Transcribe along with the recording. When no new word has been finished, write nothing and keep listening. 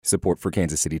Support for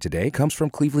Kansas City Today comes from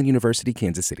Cleveland University,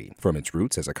 Kansas City. From its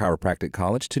roots as a chiropractic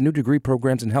college to new degree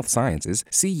programs in health sciences,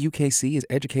 CUKC is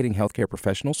educating healthcare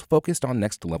professionals focused on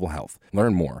next-level health.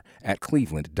 Learn more at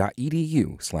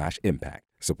cleveland.edu/impact.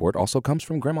 Support also comes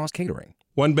from Grandma's Catering.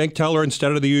 One bank teller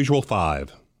instead of the usual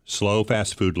 5. Slow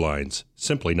fast food lines.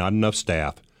 Simply not enough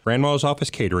staff. Grandma's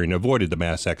Office Catering avoided the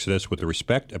mass exodus with the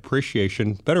respect,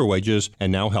 appreciation, better wages,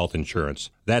 and now health insurance.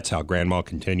 That's how Grandma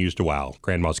continues to wow.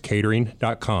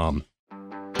 Grandma'sCatering.com.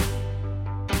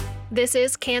 This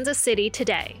is Kansas City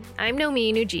Today. I'm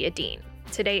Nomi Nujiadeen.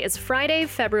 Today is Friday,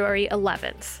 February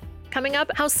 11th. Coming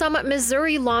up, how some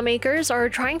Missouri lawmakers are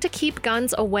trying to keep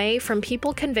guns away from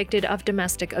people convicted of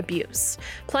domestic abuse.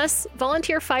 Plus,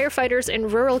 volunteer firefighters in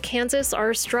rural Kansas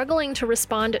are struggling to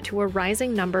respond to a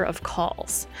rising number of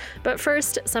calls. But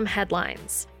first, some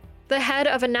headlines. The head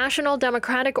of a national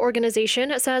Democratic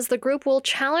organization says the group will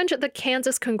challenge the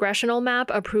Kansas congressional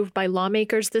map approved by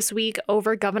lawmakers this week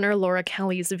over Governor Laura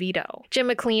Kelly's veto. Jim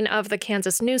McLean of the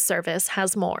Kansas News Service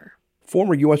has more.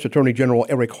 Former U.S. Attorney General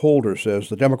Eric Holder says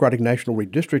the Democratic National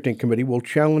Redistricting Committee will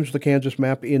challenge the Kansas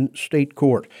map in state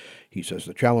court. He says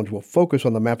the challenge will focus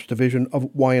on the map's division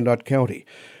of Wyandotte County.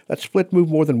 That split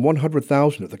moved more than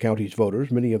 100,000 of the county's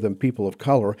voters, many of them people of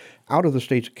color, out of the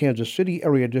state's Kansas City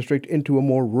area district into a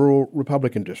more rural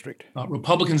Republican district.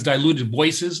 Republicans diluted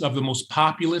voices of the most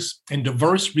populous and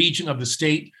diverse region of the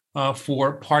state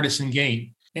for partisan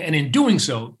gain. And in doing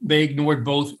so, they ignored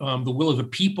both the will of the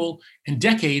people and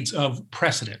decades of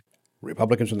precedent.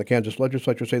 Republicans in the Kansas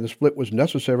legislature say the split was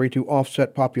necessary to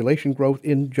offset population growth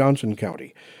in Johnson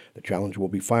County. The challenge will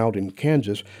be filed in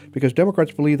Kansas because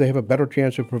Democrats believe they have a better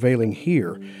chance of prevailing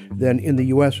here than in the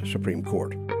U.S. Supreme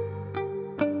Court.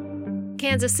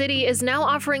 Kansas City is now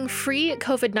offering free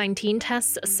COVID-19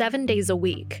 tests 7 days a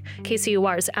week.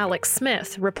 KCUR's Alex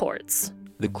Smith reports.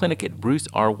 The clinic at Bruce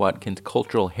R. Watkins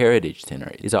Cultural Heritage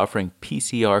Center is offering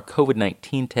PCR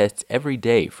COVID-19 tests every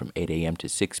day from 8 a.m. to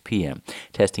 6 p.m.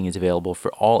 Testing is available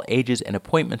for all ages and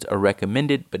appointments are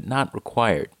recommended but not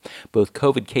required. Both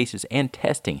COVID cases and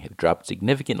testing have dropped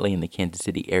significantly in the Kansas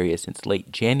City area since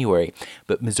late January,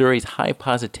 but Missouri's high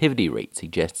positivity rate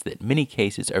suggests that many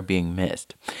cases are being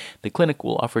missed. The clinic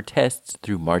will offer tests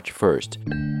through March 1st.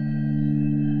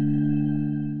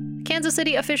 Kansas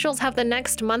City officials have the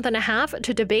next month and a half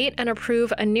to debate and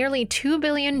approve a nearly $2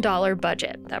 billion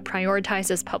budget that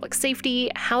prioritizes public safety,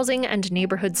 housing, and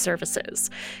neighborhood services.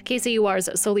 KCUR's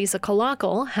Solisa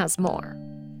Kalakal has more.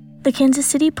 The Kansas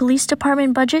City Police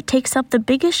Department budget takes up the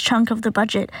biggest chunk of the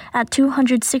budget at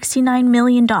 $269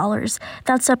 million.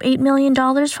 That's up $8 million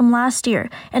from last year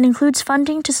and includes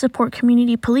funding to support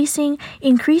community policing,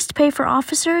 increased pay for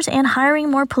officers, and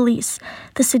hiring more police.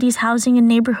 The city's housing and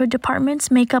neighborhood departments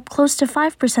make up close to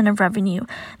 5% of revenue.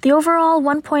 The overall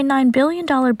 $1.9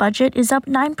 billion budget is up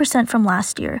 9% from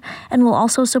last year and will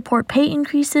also support pay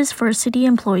increases for city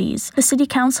employees. The city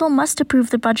council must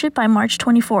approve the budget by March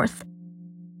 24th.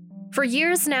 For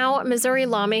years now, Missouri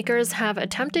lawmakers have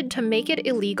attempted to make it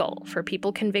illegal for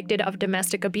people convicted of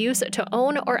domestic abuse to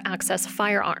own or access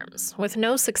firearms, with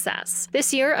no success.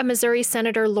 This year, a Missouri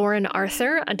Senator Lauren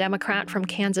Arthur, a Democrat from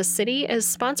Kansas City, is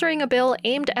sponsoring a bill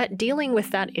aimed at dealing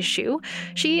with that issue.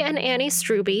 She and Annie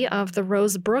Struby of the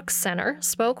Rose Brooks Center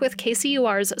spoke with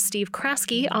KCUR's Steve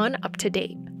Kraske on Up to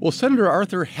Date. Well, Senator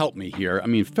Arthur, help me here.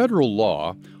 Federal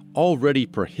law already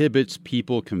prohibits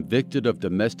people convicted of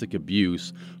domestic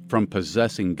abuse from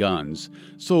possessing guns.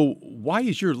 So why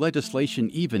is your legislation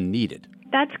even needed?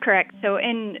 That's correct. So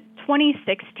in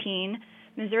 2016,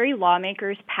 Missouri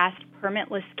lawmakers passed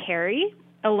permitless carry,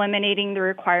 eliminating the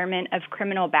requirement of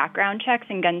criminal background checks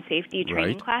and gun safety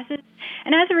training classes.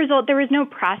 And as a result, there was no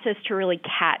process to really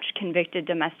catch convicted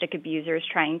domestic abusers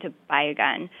trying to buy a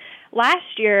gun.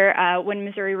 Last year, when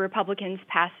Missouri Republicans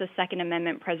passed the Second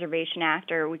Amendment Preservation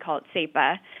Act, or we call it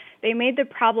SAPA, they made the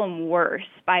problem worse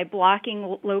by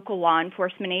blocking local law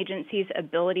enforcement agencies'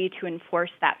 ability to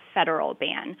enforce that federal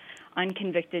ban on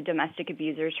convicted domestic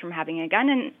abusers from having a gun.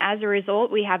 And as a result,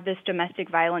 we have this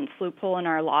domestic violence loophole in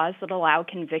our laws that allow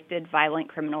convicted violent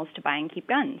criminals to buy and keep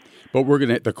guns. But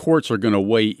the courts are going to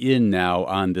weigh in now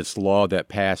on this law that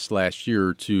passed last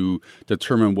year to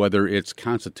determine whether it's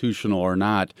constitutional or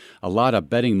not. A lot of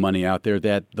betting money out there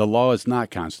that the law is not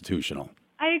constitutional.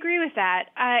 I agree with that.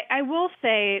 I will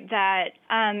say that,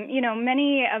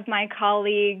 many of my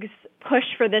colleagues push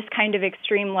for this kind of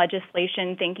extreme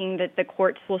legislation thinking that the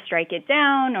courts will strike it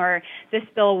down or this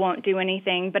bill won't do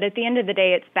anything. But at the end of the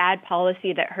day, it's bad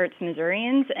policy that hurts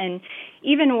Missourians. And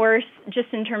even worse, just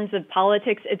in terms of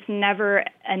politics, it's never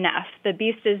enough. The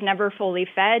beast is never fully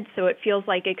fed, so it feels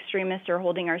like extremists are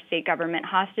holding our state government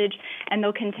hostage, and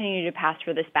they'll continue to pass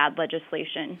for this bad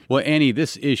legislation. Well, Annie,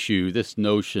 this issue, this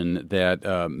notion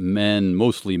that men,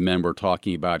 mostly men we're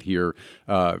talking about here,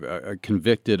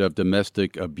 convicted of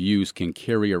domestic abuse can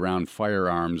carry around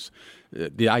firearms,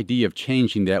 the idea of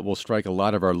changing that will strike a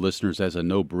lot of our listeners as a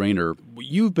no-brainer.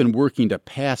 You've been working to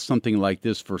pass something like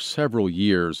this for several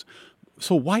years.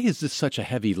 So why is this such a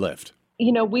heavy lift?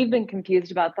 We've been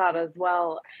confused about that as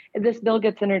well. This bill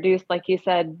gets introduced, like you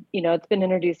said, it's been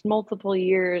introduced multiple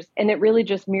years, and it really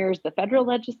just mirrors the federal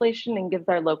legislation and gives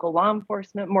our local law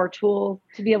enforcement more tools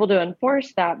to be able to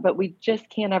enforce that. But we just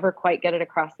can't ever quite get it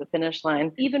across the finish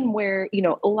line, even where,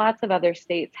 lots of other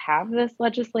states have this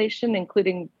legislation,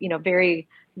 including, very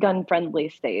gun-friendly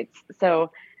states. So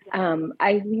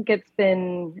I think it's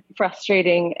been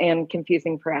frustrating and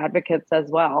confusing for advocates as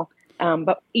well.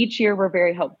 But each year we're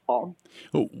very hopeful.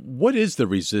 What is the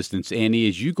resistance, Annie,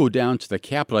 as you go down to the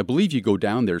Capitol? I believe you go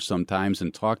down there sometimes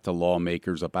and talk to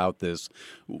lawmakers about this.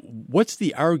 What's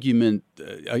the argument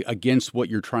against what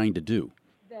you're trying to do?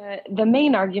 The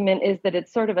main argument is that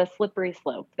it's sort of a slippery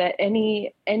slope, that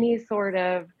any sort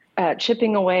of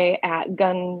chipping away at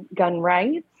gun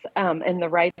rights and the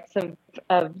rights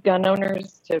of gun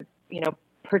owners to,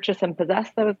 purchase and possess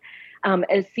those,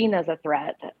 is seen as a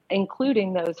threat,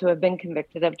 including those who have been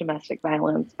convicted of domestic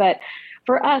violence. But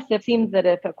for us, it seems that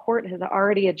if a court has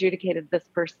already adjudicated this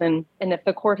person, and if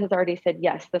the court has already said,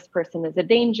 yes, this person is a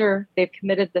danger, they've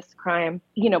committed this crime,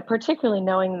 particularly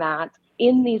knowing that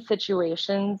in these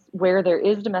situations where there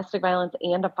is domestic violence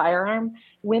and a firearm,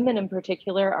 women in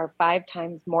particular are 5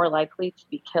 times more likely to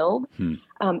be killed.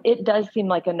 It does seem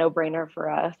like a no-brainer for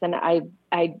us, and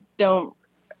I don't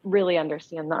really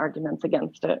understand the arguments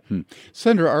against it.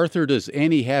 Senator Arthur, does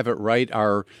Annie have it right?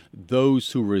 Are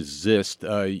those who resist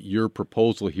your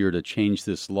proposal here to change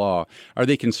this law, are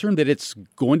they concerned that it's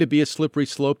going to be a slippery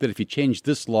slope, that if you change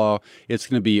this law, it's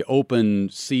going to be open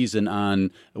season on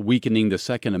weakening the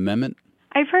Second Amendment?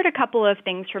 I've heard a couple of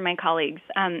things from my colleagues.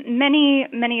 Many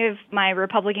of my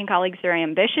Republican colleagues are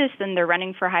ambitious and they're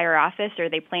running for higher office, or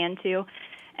they plan to.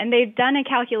 And they've done a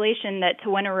calculation that to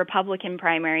win a Republican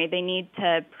primary, they need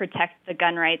to protect the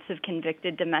gun rights of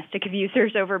convicted domestic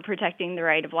abusers over protecting the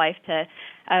right of life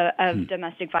of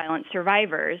domestic violence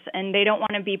survivors. And they don't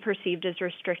want to be perceived as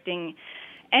restricting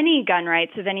any gun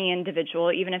rights of any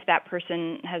individual, even if that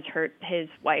person has hurt his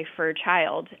wife or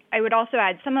child. I would also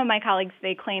add, some of my colleagues,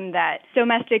 they claim that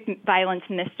domestic violence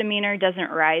misdemeanor doesn't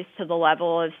rise to the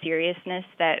level of seriousness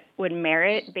that would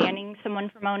merit banning someone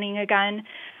from owning a gun.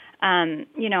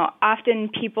 Often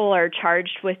people are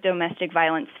charged with domestic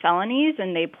violence felonies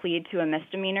and they plead to a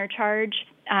misdemeanor charge.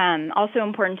 Also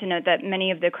important to note that many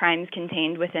of the crimes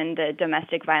contained within the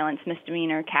domestic violence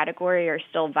misdemeanor category are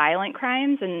still violent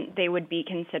crimes, and they would be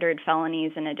considered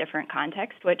felonies in a different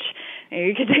context, which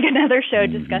you could take another show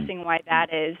discussing why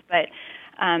that is. But,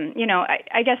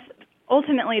 I guess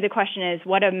ultimately the question is,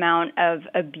 what amount of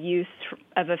abuse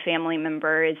of a family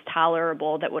member is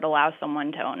tolerable that would allow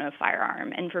someone to own a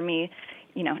firearm? And for me,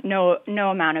 no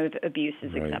amount of abuse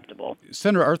is acceptable.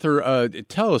 Senator Arthur,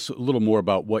 tell us a little more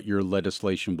about what your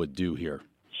legislation would do here.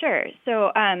 Sure.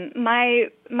 So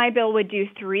my bill would do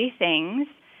 3 things.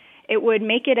 It would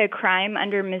make it a crime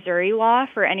under Missouri law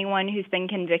for anyone who's been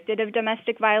convicted of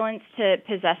domestic violence to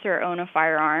possess or own a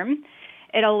firearm.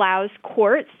 It allows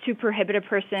courts to prohibit a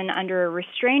person under a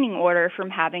restraining order from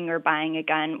having or buying a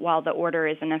gun while the order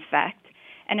is in effect.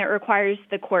 And it requires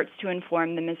the courts to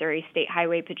inform the Missouri State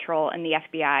Highway Patrol and the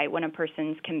FBI when a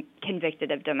person's convicted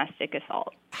of domestic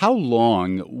assault. How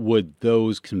long would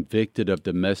those convicted of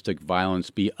domestic violence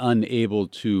be unable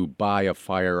to buy a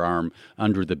firearm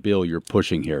under the bill you're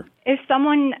pushing here? If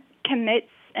someone commits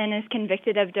and is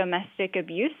convicted of domestic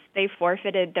abuse, they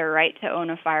forfeited their right to own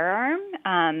a firearm.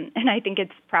 And I think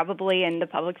it's probably in the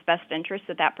public's best interest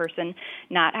that that person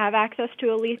not have access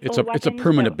to a lethal weapon. It's a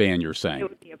permanent ban, you're saying. It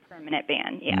would be a permanent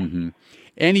ban, yeah.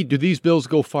 Annie, do these bills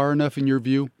go far enough in your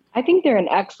view? I think they're an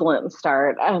excellent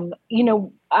start.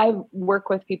 I work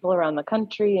with people around the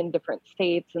country in different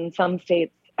states, and some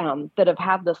states that have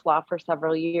had this law for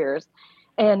several years.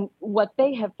 And what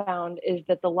they have found is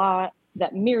that the law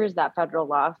that mirrors that federal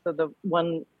law, so the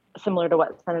one similar to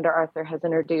what Senator Arthur has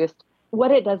introduced,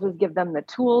 what it does is give them the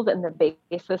tools and the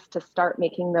basis to start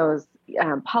making those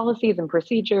policies and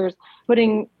procedures,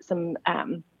 putting some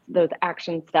those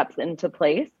action steps into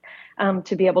place.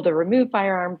 to be able to remove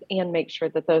firearms and make sure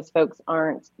that those folks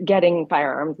aren't getting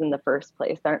firearms in the first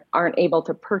place, aren't able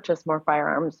to purchase more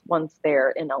firearms once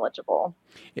they're ineligible.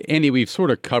 Annie, we've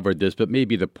sort of covered this, but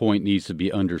maybe the point needs to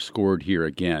be underscored here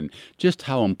again. Just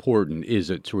how important is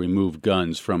it to remove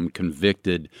guns from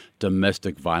convicted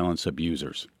domestic violence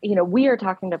abusers? We are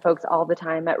talking to folks all the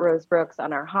time at Rose Brooks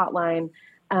on our hotline.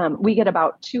 We get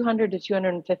about 200 to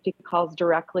 250 calls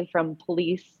directly from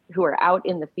police who are out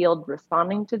in the field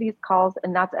responding to these calls,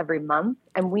 and that's every month.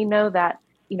 And we know that,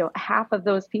 half of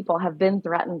those people have been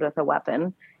threatened with a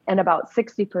weapon, and about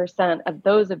 60% of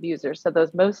those abusers, so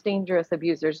those most dangerous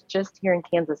abusers just here in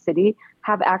Kansas City,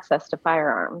 have access to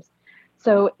firearms.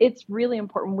 So it's really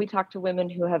important. We talk to women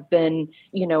who have been,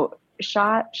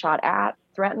 shot at,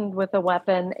 threatened with a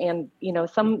weapon, and,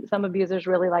 some abusers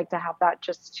really like to have that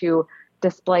just to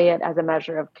display it as a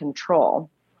measure of control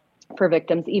for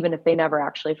victims, even if they never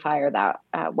actually fire that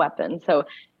weapon. So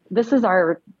this is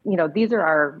these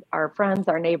are our friends,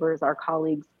 our neighbors, our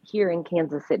colleagues here in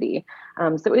Kansas City.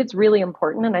 So it's really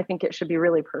important, and I think it should be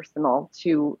really personal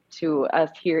to us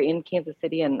here in Kansas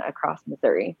City and across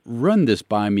Missouri. Run this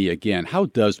by me again. How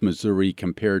does Missouri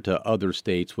compare to other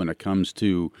states when it comes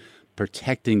to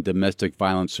protecting domestic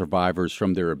violence survivors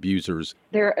from their abusers?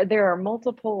 There are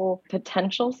multiple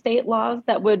potential state laws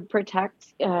that would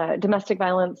protect domestic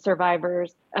violence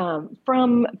survivors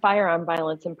from firearm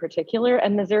violence in particular,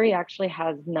 and Missouri actually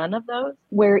has none of those,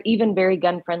 where even very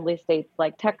gun-friendly states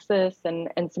like Texas and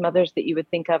some others that you would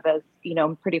think of as,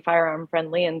 pretty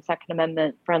firearm-friendly and Second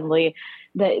Amendment-friendly,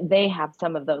 that they have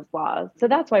some of those laws. So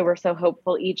that's why we're so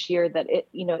hopeful each year that it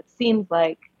seems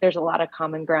like there's a lot of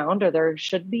common ground, or there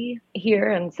should be here.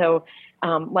 And so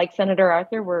like Senator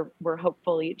Arthur, we're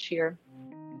hopeful each year.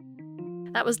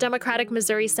 That was Democratic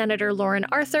Missouri Senator Lauren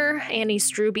Arthur, Annie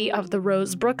Strube of the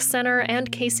Rose Brooks Center, and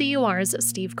KCUR's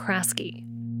Steve Kraske.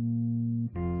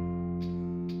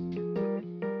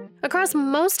 Across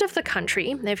most of the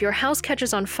country, if your house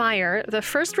catches on fire, the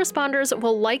first responders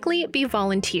will likely be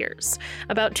volunteers.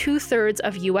 About 2/3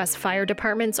 of U.S. fire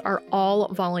departments are all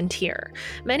volunteer.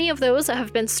 Many of those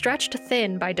have been stretched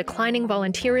thin by declining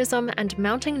volunteerism and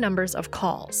mounting numbers of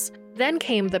calls. Then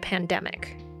came the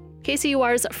pandemic.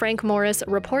 KCUR's Frank Morris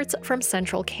reports from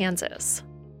central Kansas.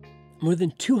 More than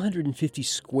 250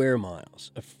 square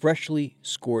miles of freshly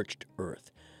scorched earth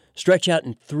stretch out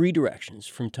in 3 directions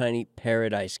from tiny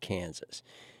Paradise, Kansas.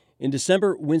 In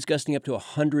December, winds gusting up to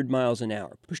 100 miles an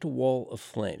hour pushed a wall of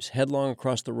flames headlong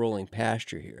across the rolling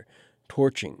pasture here,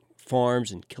 torching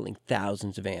farms and killing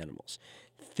thousands of animals.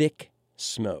 Thick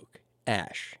smoke,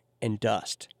 ash, and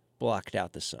dust blocked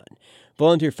out the sun.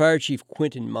 Volunteer Fire Chief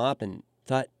Quentin Maupin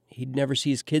thought he'd never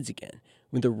see his kids again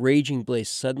when the raging blaze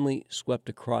suddenly swept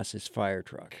across his fire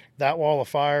truck. That wall of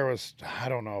fire was,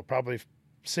 probably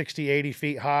 60, 80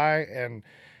 feet high, and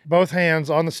both hands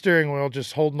on the steering wheel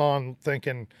just holding on,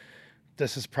 thinking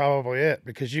this is probably it,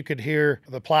 because you could hear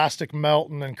the plastic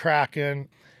melting and cracking,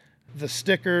 the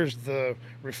stickers, the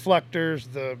reflectors,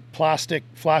 the plastic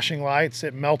flashing lights.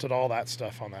 It melted all that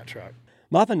stuff on that truck.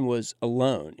 Maupin was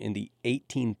alone in the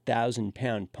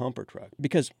 18,000-pound pumper truck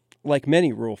because, like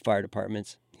many rural fire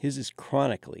departments, his is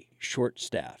chronically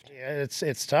short-staffed. Yeah,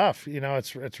 it's tough.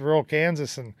 It's rural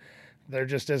Kansas, and there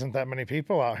just isn't that many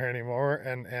people out here anymore,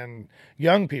 and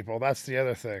young people, that's the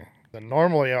other thing. And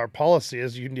normally our policy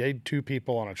is you need 2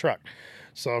 people on a truck.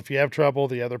 So if you have trouble,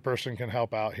 the other person can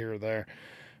help out here or there.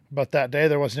 But that day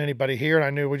there wasn't anybody here, and I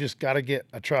knew we just got to get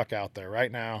a truck out there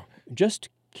right now. Just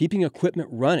keeping equipment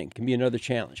running can be another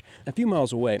challenge. A few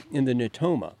miles away in the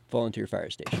Natoma Volunteer Fire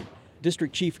Station,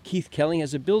 District Chief Keith Kelly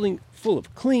has a building full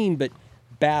of clean but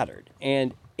battered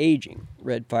and aging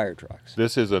red fire trucks.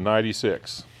 This is a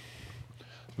 96.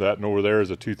 That one over there is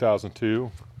a 2002.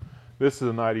 This is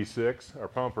a 96, our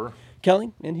pumper.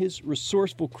 Kelly and his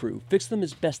resourceful crew fix them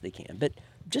as best they can, but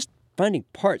just finding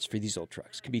parts for these old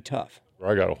trucks can be tough.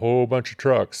 I got a whole bunch of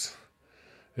trucks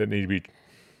that need to be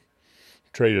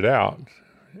traded out,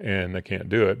 and I can't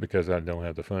do it because I don't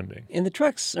have the funding. And the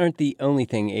trucks aren't the only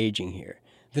thing aging here.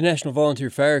 The National Volunteer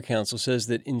Fire Council says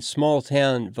that in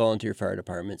small-town volunteer fire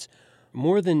departments,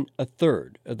 more than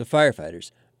 1/3 of the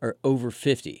firefighters are over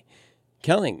 50.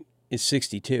 Kelling is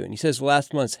 62, and he says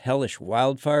last month's hellish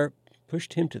wildfire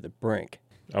pushed him to the brink.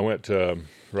 I went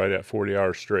right at 40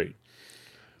 hours straight.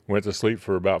 Went to sleep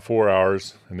for about 4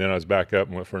 hours, and then I was back up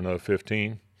and went for another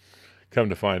 15. Come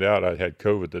to find out, I had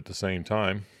COVID at the same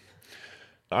time.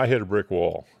 I hit a brick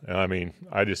wall, and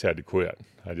I just had to quit.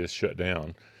 I just shut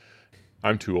down.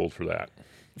 I'm too old for that.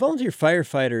 Volunteer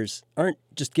firefighters aren't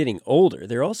just getting older,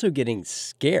 they're also getting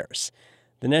scarce.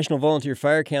 The National Volunteer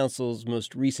Fire Council's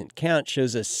most recent count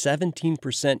shows a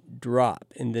 17% drop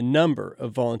in the number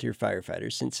of volunteer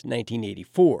firefighters since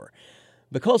 1984.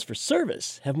 But calls for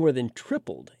service have more than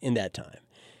tripled in that time.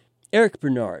 Eric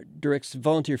Bernard directs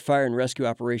volunteer fire and rescue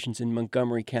operations in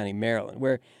Montgomery County, Maryland,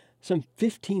 where some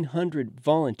 1,500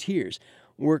 volunteers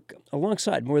work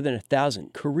alongside more than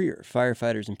 1,000 career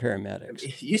firefighters and paramedics.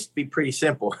 It used to be pretty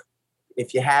simple.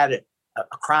 If you had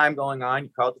a crime going on, you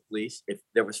called the police. If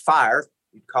there was fire,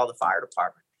 you'd call the fire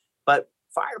department. But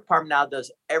fire department now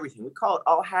does everything. We call it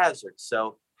all hazards.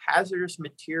 So hazardous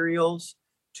materials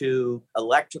to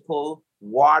electrical,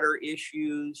 water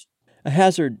issues. A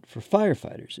hazard for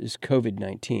firefighters is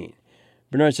COVID-19.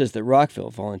 Bernard says that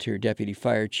Rockville volunteer Deputy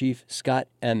Fire Chief Scott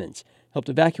Emmons helped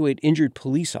evacuate injured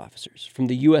police officers from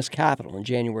the U.S. Capitol on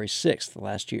January 6th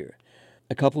last year.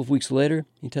 A couple of weeks later,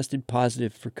 he tested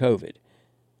positive for COVID,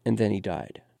 and then he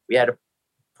died. We had to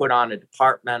put on a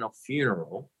departmental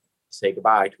funeral to say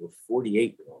goodbye to a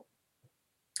 48-year-old.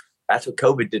 That's what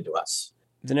COVID did to us.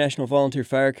 The National Volunteer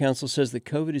Fire Council says that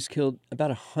COVID has killed about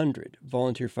 100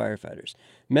 volunteer firefighters.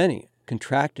 Many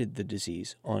contracted the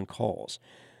disease on calls.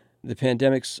 The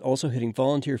pandemic's also hitting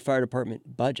volunteer fire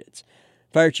department budgets.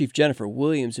 Fire Chief Jennifer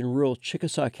Williams in rural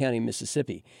Chickasaw County,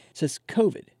 Mississippi, says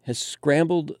COVID has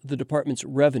scrambled the department's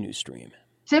revenue stream.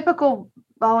 Typical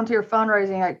volunteer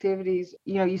fundraising activities,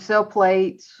 you sell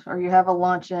plates or you have a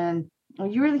luncheon.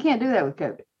 You really can't do that with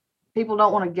COVID. People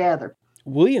don't want to gather.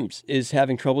 Williams is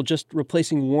having trouble just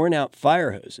replacing worn-out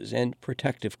fire hoses and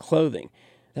protective clothing.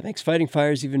 That makes fighting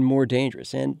fires even more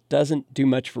dangerous and doesn't do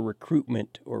much for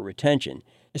recruitment or retention,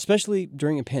 especially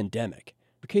during a pandemic.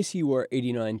 For KCUR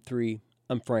 89.3,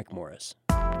 I'm Frank Morris.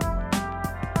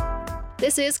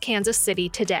 This is Kansas City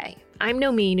Today. I'm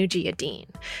Nomi Nujiadeen.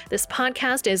 This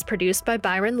podcast is produced by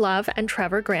Byron Love and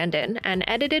Trevor Grandin and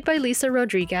edited by Lisa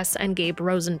Rodriguez and Gabe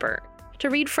Rosenberg. To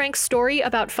read Frank's story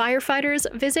about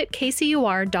firefighters, visit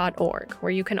kcur.org,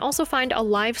 where you can also find a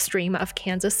live stream of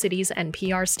Kansas City's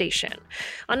NPR station.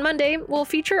 On Monday, we'll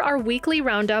feature our weekly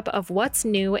roundup of what's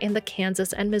new in the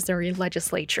Kansas and Missouri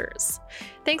legislatures.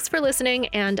 Thanks for listening,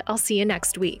 and I'll see you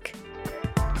next week.